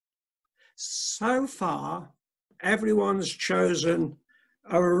So far, everyone's chosen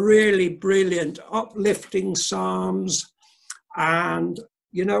a really brilliant, uplifting psalms. And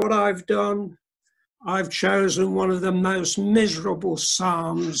you know what I've done? I've chosen one of the most miserable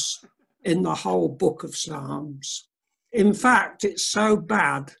psalms in the whole book of Psalms. In fact, it's so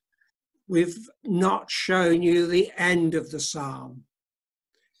bad, we've not shown you the end of the psalm,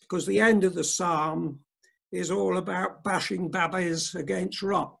 because the end of the psalm is all about bashing babbies against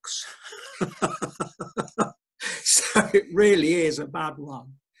rocks. So it really is a bad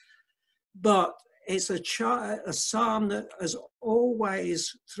one. But it's a psalm that has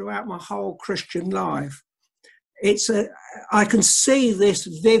always, throughout my whole Christian life, I can see this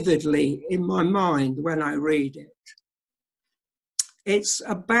vividly in my mind when I read it. It's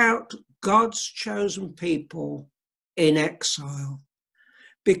about God's chosen people in exile.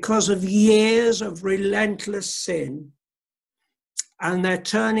 Because of years of relentless sin, and they're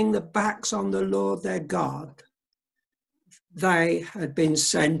turning their backs on the Lord their God, they had been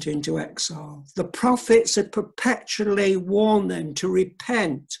sent into exile. The prophets had perpetually warned them to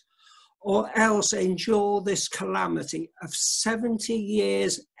repent or else endure this calamity of 70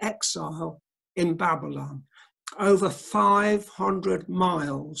 years exile in Babylon, over 500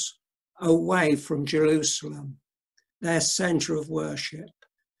 miles away from Jerusalem, their center of worship,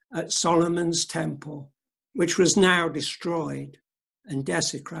 at Solomon's temple, which was now destroyed and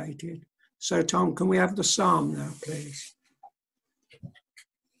desecrated. So, Tom, can we have the psalm now, please?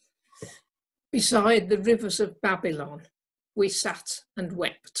 Beside the rivers of Babylon, we sat and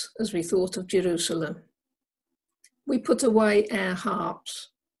wept as we thought of Jerusalem. We put away our harps,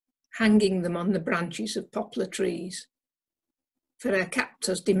 hanging them on the branches of poplar trees, for our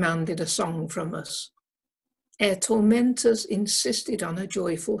captors demanded a song from us. Our tormentors insisted on a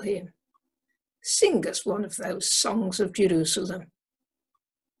joyful hymn. Sing us one of those songs of Jerusalem.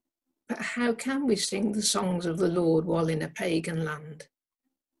 But how can we sing the songs of the Lord while in a pagan land?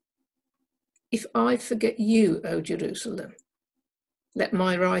 If I forget you, O Jerusalem, let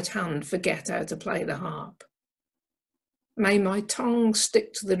my right hand forget how to play the harp. May my tongue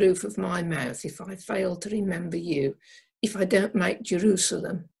stick to the roof of my mouth if I fail to remember you, if I don't make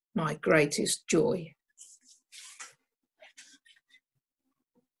Jerusalem my greatest joy.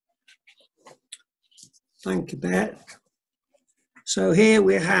 Thank you, Beth. So here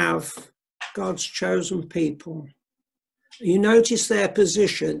we have God's chosen people. You notice their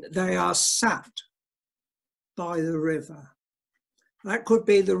position. They are sat by the river. That could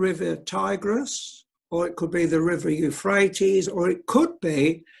be the river Tigris, or it could be the river Euphrates, or it could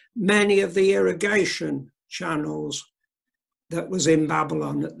be many of the irrigation channels that was in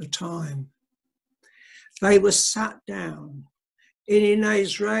Babylon at the time. They were sat down. In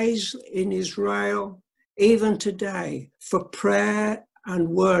Israel, even today, for prayer and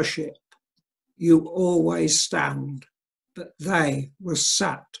worship, you always stand. But they were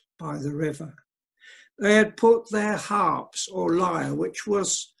sat by the river. They had put their harps or lyre, which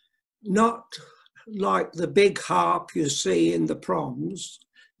was not like the big harp you see in the proms.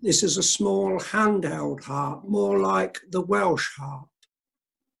 This is a small handheld harp, more like the Welsh harp.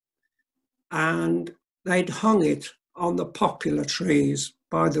 And they'd hung it on the poplar trees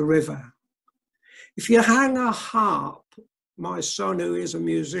by the river. If you hang a harp, my son who is a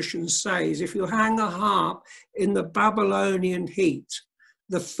musician says, if you hang a harp in the Babylonian heat,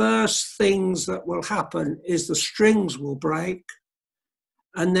 the first things that will happen is the strings will break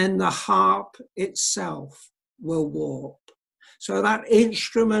and then the harp itself will warp. So that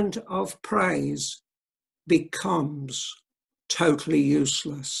instrument of praise becomes totally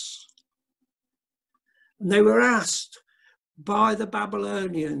useless. And they were asked by the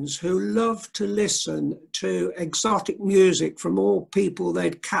Babylonians, who loved to listen to exotic music from all people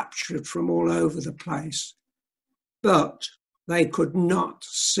they'd captured from all over the place, but they could not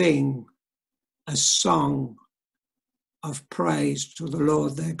sing a song of praise to the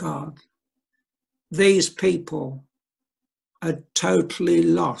Lord their God. These people had totally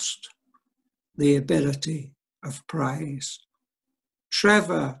lost the ability of praise.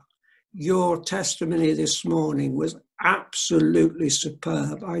 Trevor, your testimony this morning was absolutely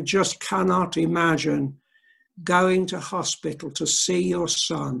superb. I just cannot imagine going to hospital to see your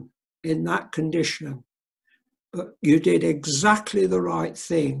son in that condition. But you did exactly the right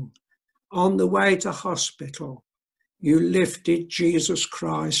thing. On the way to hospital, you lifted Jesus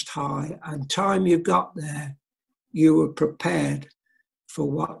Christ high, and time you got there, you were prepared for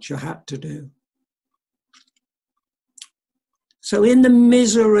what you had to do. So in the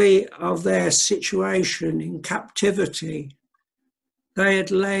misery of their situation in captivity, they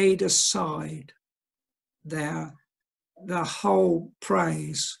had laid aside the whole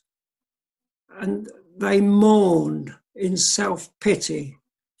praise and they mourned in self-pity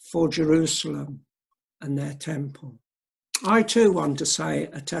for Jerusalem and their temple. I too want to say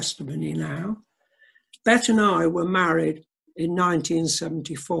a testimony now. Bet and I were married in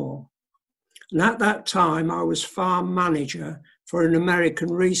 1974. And at that time, I was farm manager for an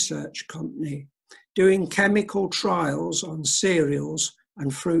American research company, doing chemical trials on cereals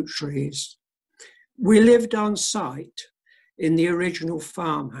and fruit trees. We lived on site in the original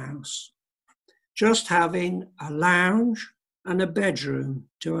farmhouse, just having a lounge and a bedroom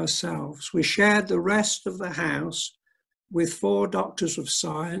to ourselves. We shared the rest of the house with 4 doctors of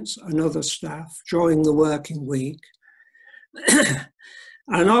science and other staff during the working week.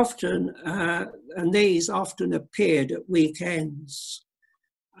 And these often appeared at weekends.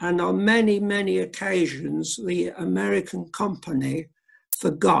 And on many, many occasions, the American company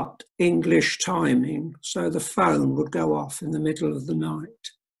forgot English timing, so the phone would go off in the middle of the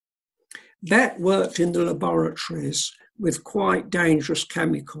night. Bet worked in the laboratories with quite dangerous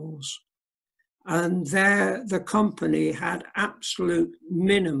chemicals, and there the company had absolute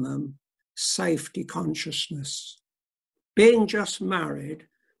minimum safety consciousness. Being just married,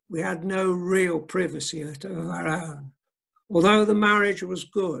 we had no real privacy of our own. Although the marriage was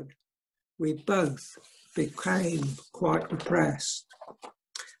good, we both became quite depressed.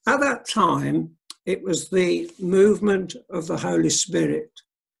 At that time, it was the movement of the Holy Spirit,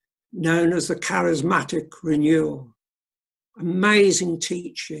 known as the charismatic renewal. Amazing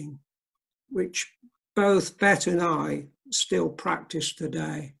teaching, which both Bet and I still practice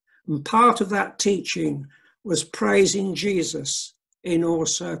today. And part of that teaching was praising Jesus in all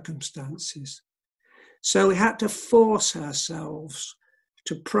circumstances. So we had to force ourselves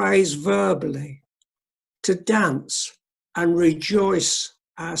to praise verbally, to dance and rejoice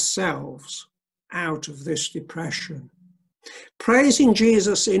ourselves out of this depression. Praising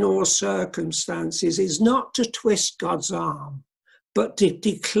Jesus in all circumstances is not to twist God's arm, but to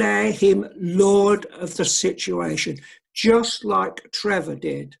declare him Lord of the situation, just like Trevor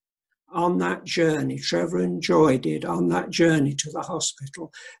did on that journey. Trevor and Joy did on that journey to the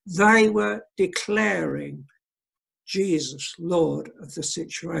hospital. They were declaring Jesus Lord of the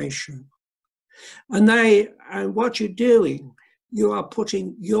situation. And what you're doing, you are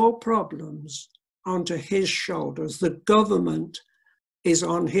putting your problems onto his shoulders. The government is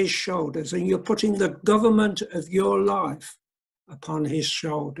on his shoulders, and you're putting the government of your life upon his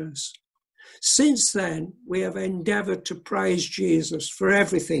shoulders. Since then, we have endeavored to praise Jesus for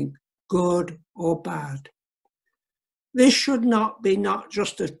everything, good or bad. This should not be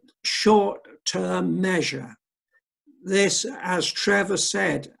just a short-term measure. This, as Trevor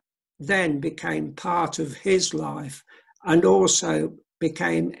said, then became part of his life and also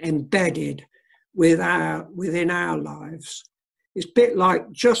became embedded within our lives. It's a bit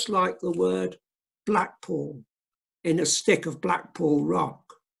like, just like the word Blackpool in a stick of Blackpool rock.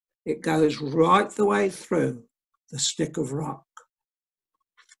 It goes right the way through the stick of rock.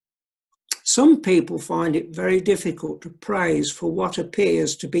 Some people find it very difficult to praise for what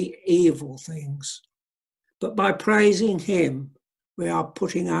appears to be evil things. But by praising him, we are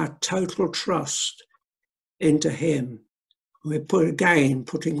putting our total trust into him. We're putting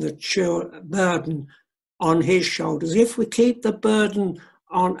the burden on his shoulders. If we keep the burden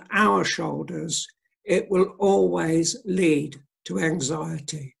on our shoulders, it will always lead to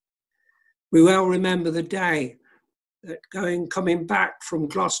anxiety. We well remember the day that coming back from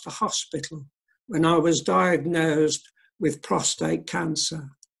Gloucester Hospital when I was diagnosed with prostate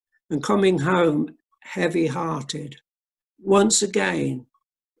cancer and coming home heavy-hearted. Once again,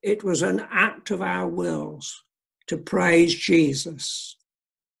 it was an act of our wills to praise Jesus,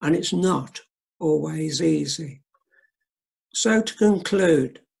 and it's not always easy. So to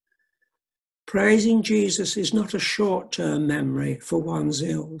conclude, praising Jesus is not a short-term memory for one's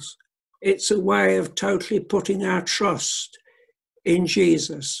ills. It's a way of totally putting our trust in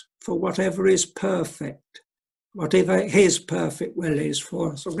Jesus for whatever is perfect, whatever his perfect will is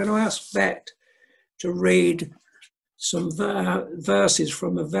for us. I'm going to ask Bet to read some verses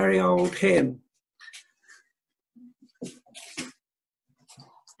from a very old hymn.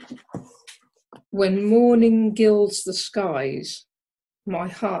 When morning gilds the skies, my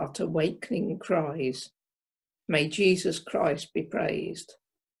heart awakening cries, may Jesus Christ be praised.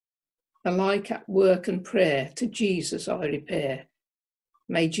 Alike at work and prayer, to Jesus I repair,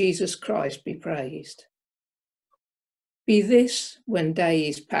 may Jesus Christ be praised. Be this, when day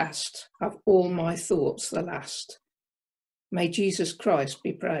is past, of all my thoughts the last, may Jesus Christ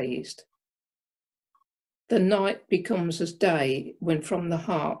be praised. The night becomes as day, when from the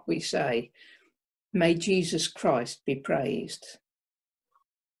heart we say, may Jesus Christ be praised.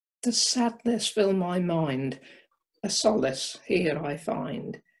 Does sadness fill my mind? A solace here I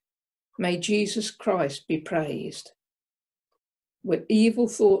find. May Jesus Christ be praised. When evil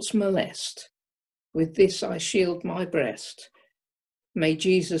thoughts molest, with this I shield my breast. May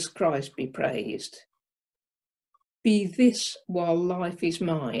Jesus Christ be praised. Be this while life is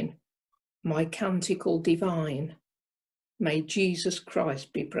mine, my canticle divine. May Jesus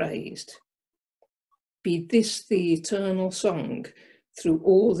Christ be praised. Be this the eternal song through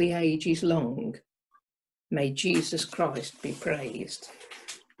all the ages long. May Jesus Christ be praised.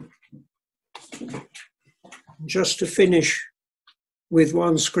 Just to finish with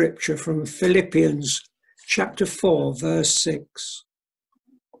one scripture from Philippians chapter 4, verse 6.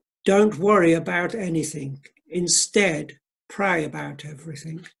 Don't worry about anything. Instead, pray about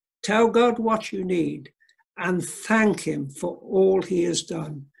everything. Tell God what you need and thank him for all he has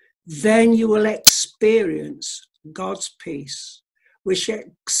done. Then you will experience God's peace, which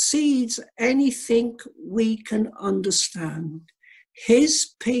exceeds anything we can understand.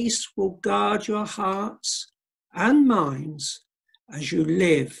 His peace will guard your hearts and minds as you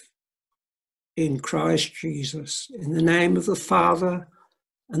live in Christ Jesus. In the name of the Father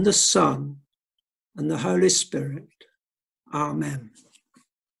and the Son and the Holy Spirit. Amen.